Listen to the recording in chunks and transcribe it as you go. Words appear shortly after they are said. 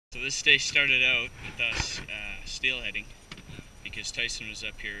So this day started out with us steelheading because Tyson was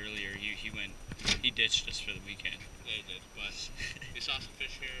up here earlier. He ditched us for the weekend. Yeah, he did, but we saw some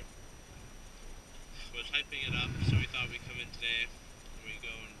fish here. Was hyping it up, so we thought we'd come in today and we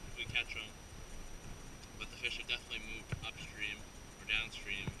go and we catch them. But the fish have definitely moved upstream or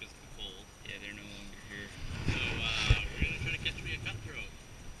downstream because of the cold. Yeah, they're no longer here. So we're gonna try to catch me a cutthroat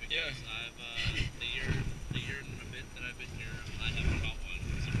because I've the year and a bit that I've been here, I haven't caught one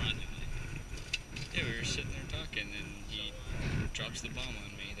surprisingly. Yeah, we were sitting there talking, and he drops the bomb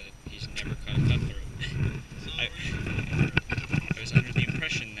on me that he's never caught a cutthroat. So I was under the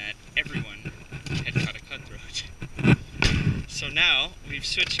impression that everyone had caught a cutthroat. So now we've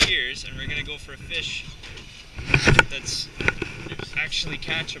switched gears, and we're gonna go for a fish that's actually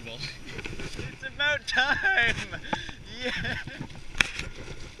catchable. It's about time! Yeah!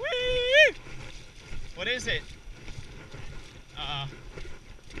 Whee! What is it?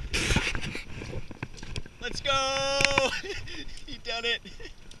 Let's go! You done it!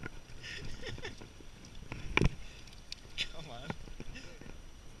 Come on.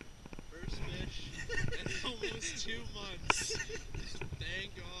 first fish in almost 2 months.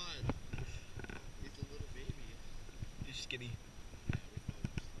 Thank God. He's a little baby. You're skinny.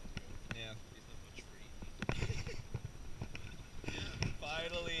 Yeah. He's not much for eating. Yeah.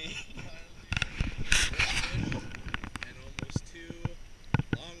 Finally. And almost 2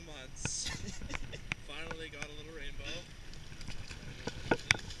 long months. Finally got a little rainbow.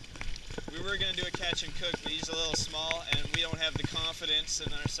 We were going to do a catch and cook, but he's a little small and we don't have the confidence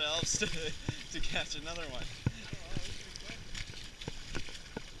in ourselves to catch another one.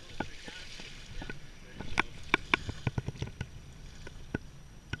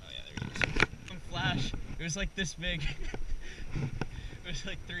 Oh yeah, there he is. Some flash. It was like this big. It was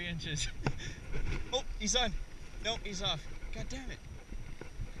like 3 inches. Oh, he's on. No, he's off. God damn it.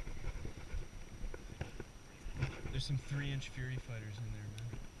 There's some 3-inch Fury fighters in there, man.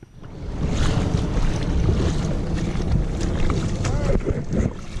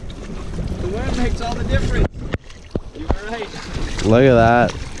 The wind makes all the difference. You were right. Look at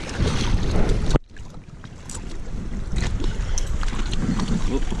that.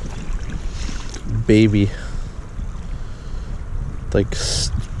 Oop. Baby. Like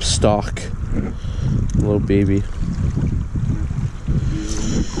stock. Little baby. Here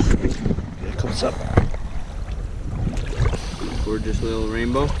it comes up. Gorgeous little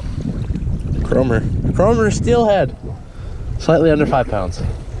rainbow. Cromer steelhead. Slightly under 5 pounds.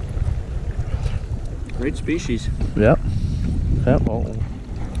 Great species. Yep. Yep. Oh. Oh,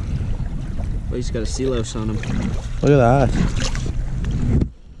 he's got a sea louse on him. Look at that.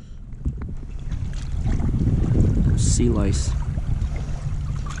 Sea lice.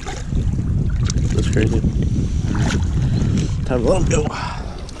 That's crazy. Time to let him go.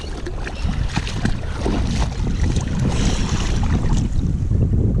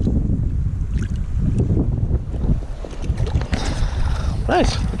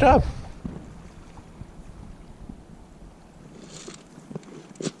 Nice, good job.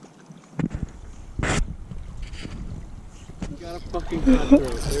 You got a fucking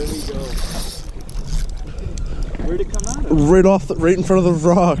cutthroat. There we go. Where'd it come out of? Right in front of the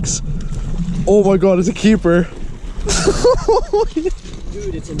rocks. Oh my god, it's a keeper.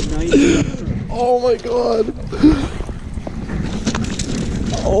 Dude, it's a nice. Oh my god.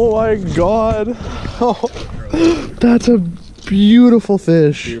 Oh my god. Oh, that's a beautiful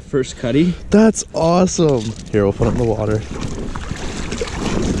fish. Your first cutty? That's awesome. Here, we'll put it in the water. Oh,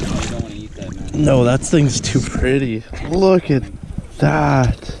 you don't want to eat that, man. No, that thing's too pretty. Look at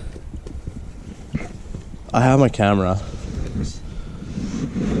that. I have my camera.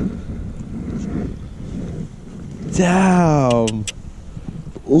 Damn.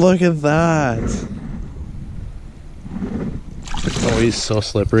 Look at that. Oh, he's so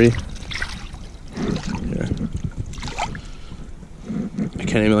slippery. Here. I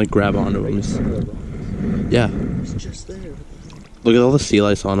can't even like grab onto him. Yeah. It's just there. Look at all the sea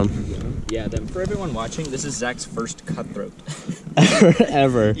lice on him. Yeah, then for everyone watching, this is Zach's first cutthroat.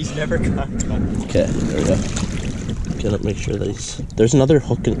 Ever. He's never caught one. Okay, there we go. Gonna make sure that he's. There's another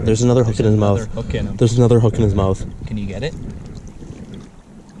hook in. There's another hook in his mouth. Hook in him. There's another hook in his mouth. Can you get it?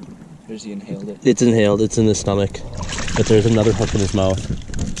 Or has he inhaled it? It's inhaled. It's in his stomach. But there's another hook in his mouth.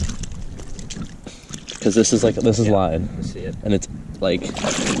 Because this is line. I see it. And it's like.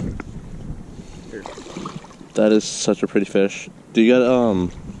 Here. That is such a pretty fish. Do you got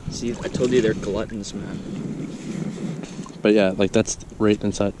See, I told you they're gluttons, man. But yeah, like that's right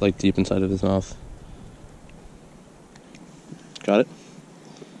inside, like deep inside of his mouth. Got it?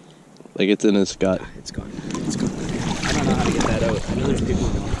 Like it's in his gut. It's gone. It's gone. I don't know how to get that out. I know there's people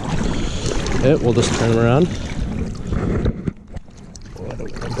in the Yeah, we'll just turn him around.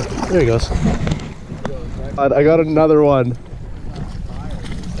 There he goes. I got another one.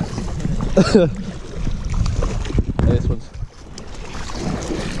 This one's.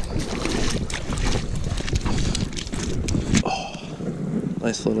 Oh,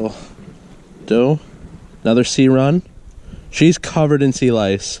 nice little doe. Another sea run. She's covered in sea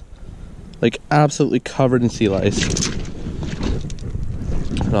lice. Like absolutely covered in sea lice.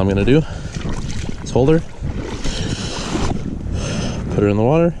 What I'm gonna do is hold her, put her in the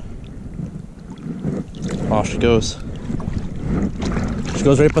water. Off she goes. She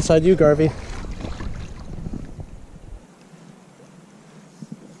goes right beside you, Garvie.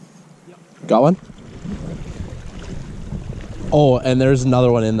 Got one? Oh, and there's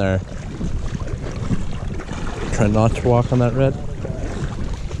another one in there. Try not to walk on that red.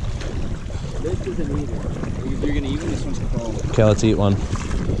 This isn't either. If you're gonna eat one, this one's cold. Okay, let's eat one.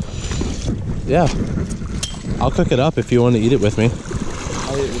 Yeah. I'll cook it up if you want to eat it with me.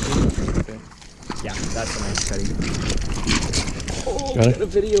 I'll eat it with you. Okay. Yeah, that's a nice cutting. Oh, got a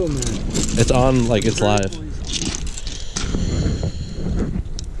video, man. It's on, like, it's live.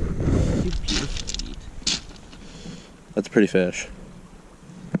 That's a pretty fish.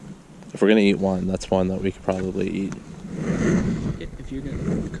 If we're gonna eat one, that's one that we could probably eat. If you're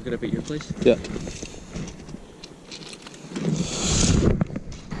gonna cook it up at your place? Yeah.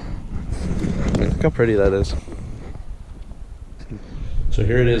 Look how pretty that is. So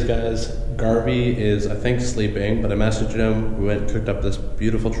here it is, guys. Garvie is, I think, sleeping, but I messaged him. We went and cooked up this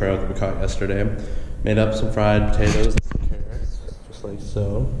beautiful trout that we caught yesterday. Made up some fried potatoes and some carrots, just like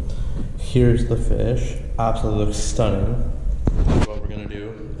so. Here's the fish. Absolutely looks stunning. What we're gonna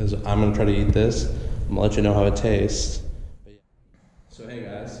do is I'm gonna try to eat this. I'm gonna let you know how it tastes. So hey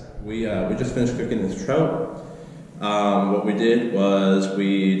guys, we just finished cooking this trout. What we did was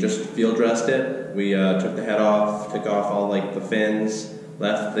we just field dressed it. We took the head off, took off all like the fins,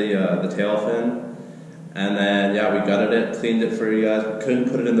 left the tail fin, and then yeah, we gutted it, cleaned it for you guys. We couldn't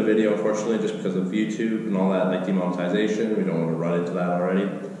put it in the video unfortunately just because of YouTube and all that like demonetization. We don't want to run into that already.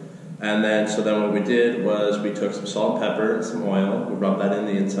 And then so then what we did was we took some salt and pepper and some oil. We rubbed that in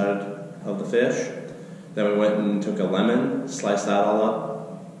the inside of the fish. Then we went and took a lemon, sliced that all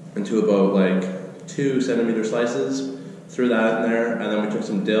up into about like 2 centimeter slices, threw that in there, and then we took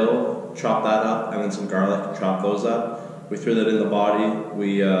some dill, chopped that up, and then some garlic and chopped those up. We threw that in the body.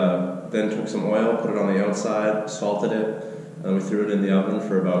 We then took some oil, put it on the outside, salted it, and we threw it in the oven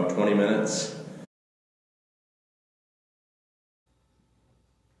for about 20 minutes.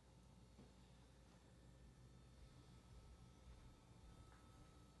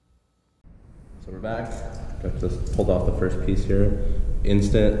 So we're back. Got just pulled off the first piece here.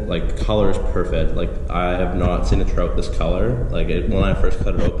 Instant, like, color is perfect. Like, I have not seen a trout this color. Like, when I first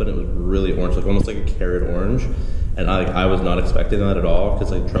cut it open, it was really orange, like almost like a carrot orange. And I was not expecting that at all,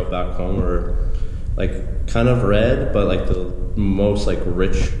 because like trout back home are like kind of red, but like the most like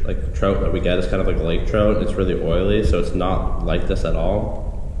rich like trout that we get is kind of like lake trout. It's really oily, so it's not like this at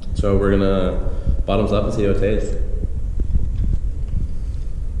all. So we're gonna bottoms up and see how it tastes.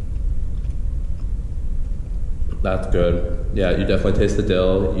 That's good. Yeah, you definitely taste the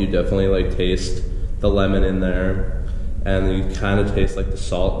dill. You definitely like taste the lemon in there, and you kind of taste like the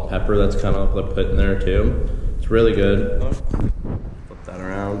salt and pepper that's kind of like put in there too. It's really good. Flip that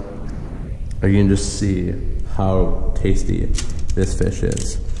around. You can just see how tasty this fish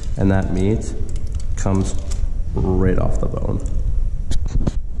is, and that meat comes right off the bone.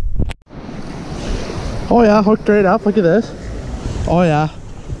 Oh yeah, hooked right up. Look at this. Oh yeah,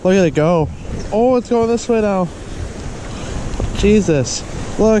 look at it go. Oh, it's going this way now. Jesus,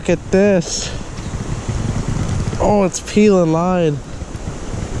 look at this. Oh, it's peeling line.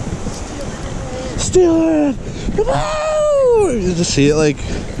 Steelhead! Woo! You just see it like